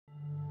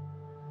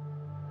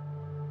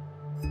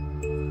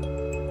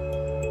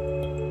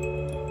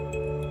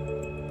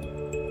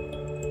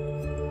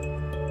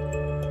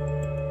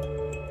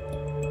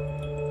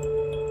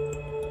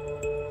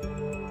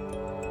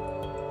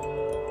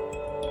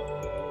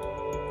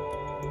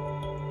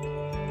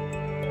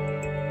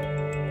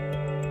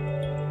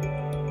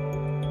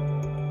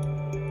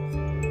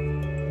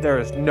There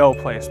is no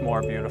place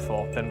more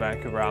beautiful than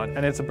Vancouver Island,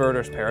 and it's a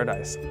birder's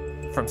paradise.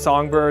 From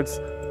songbirds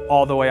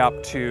all the way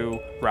up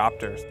to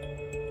raptors.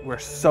 We're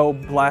so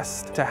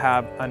blessed to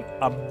have an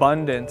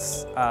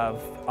abundance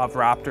of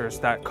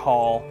raptors that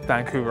call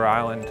Vancouver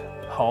Island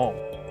home.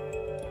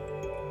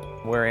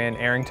 We're in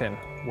Errington,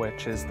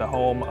 which is the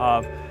home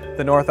of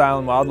the North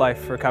Island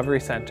Wildlife Recovery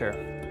Center.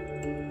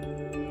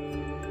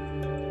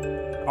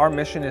 Our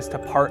mission is to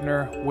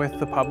partner with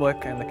the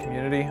public and the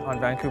community on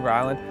Vancouver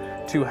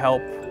Island to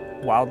help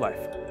wildlife.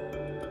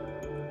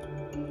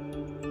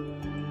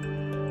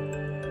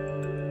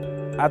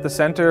 At the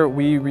center,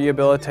 we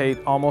rehabilitate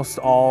almost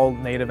all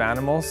native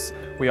animals.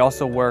 We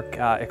also work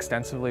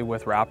extensively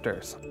with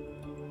raptors.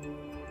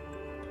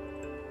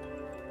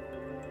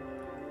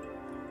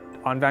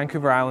 On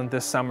Vancouver Island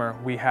this summer,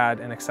 we had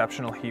an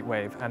exceptional heat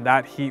wave, and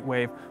that heat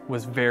wave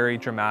was very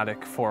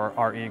dramatic for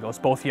our eagles,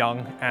 both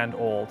young and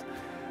old.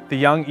 The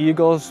young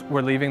eagles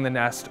were leaving the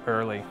nest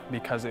early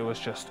because it was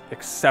just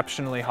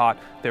exceptionally hot.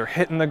 They were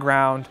hitting the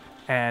ground,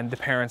 and the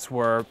parents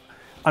were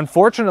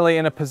unfortunately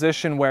in a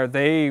position where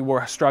they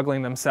were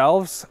struggling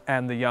themselves,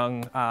 and the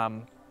young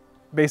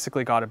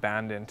basically got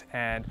abandoned.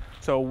 And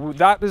so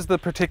that is the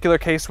particular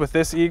case with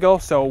this eagle.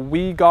 So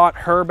we got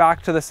her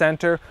back to the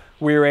center.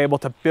 We were able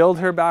to build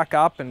her back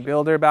up,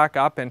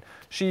 and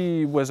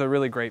she was a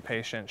really great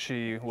patient.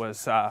 She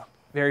was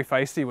very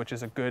feisty, which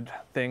is a good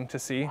thing to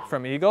see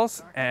from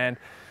eagles, and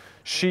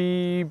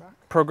she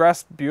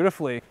progressed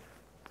beautifully.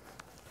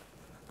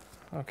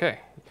 Okay,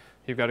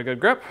 you've got a good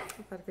grip?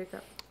 I've got a good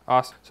grip.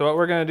 Awesome. So what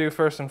we're going to do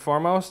first and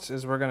foremost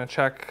is we're going to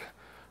check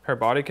her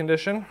body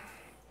condition,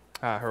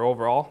 her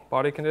overall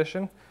body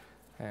condition.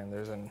 And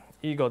there's an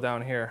eagle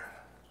down here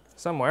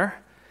somewhere.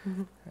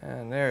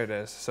 And there it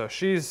is. So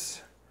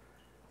she's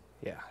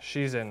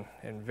in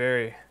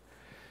very,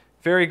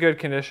 very good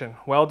condition.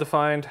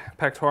 Well-defined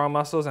pectoral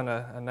muscles and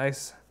a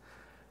nice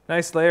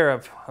layer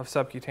of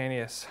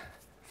subcutaneous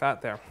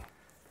fat there.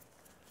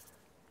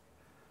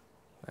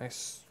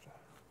 Nice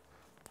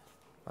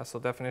muscle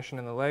definition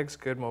in the legs,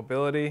 good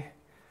mobility.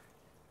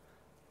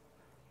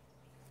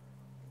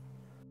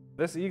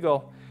 This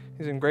eagle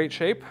is in great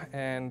shape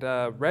and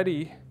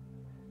ready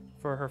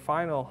for her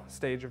final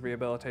stage of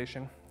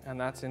rehabilitation,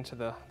 and that's into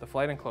the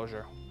flight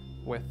enclosure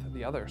with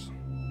the others.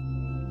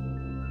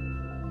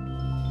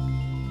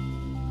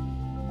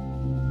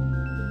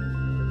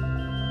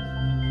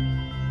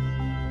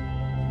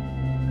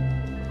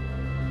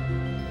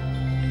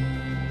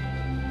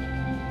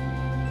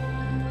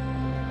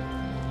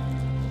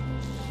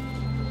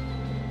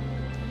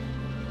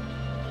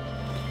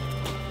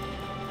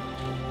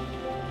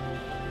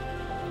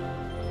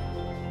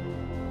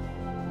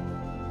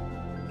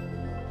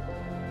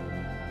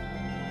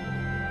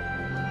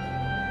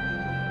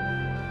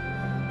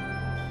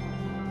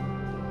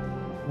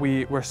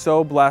 We're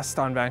so blessed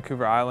on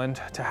Vancouver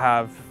Island to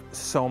have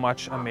so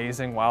much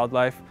amazing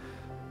wildlife.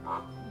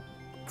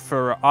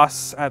 For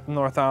us at the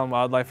North Island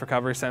Wildlife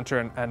Recovery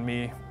Center and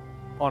me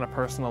on a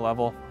personal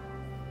level,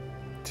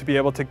 to be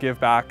able to give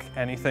back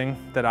anything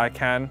that I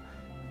can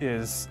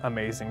is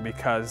amazing,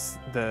 because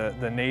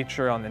the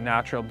nature and the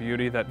natural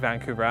beauty that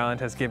Vancouver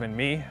Island has given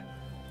me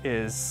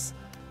is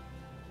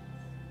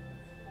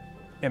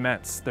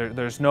immense.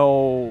 There's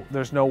no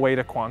way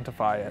to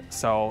quantify it.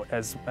 So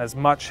as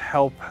much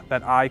help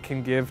that I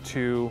can give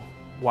to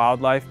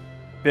wildlife,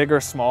 big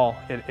or small,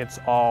 it's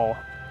all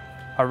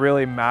a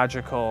really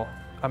magical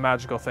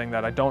thing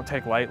that I don't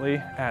take lightly,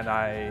 and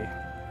I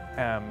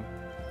am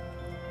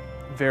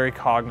very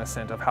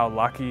cognizant of how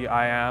lucky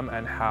I am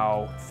and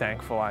how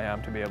thankful I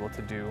am to be able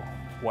to do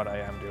what I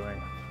am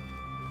doing.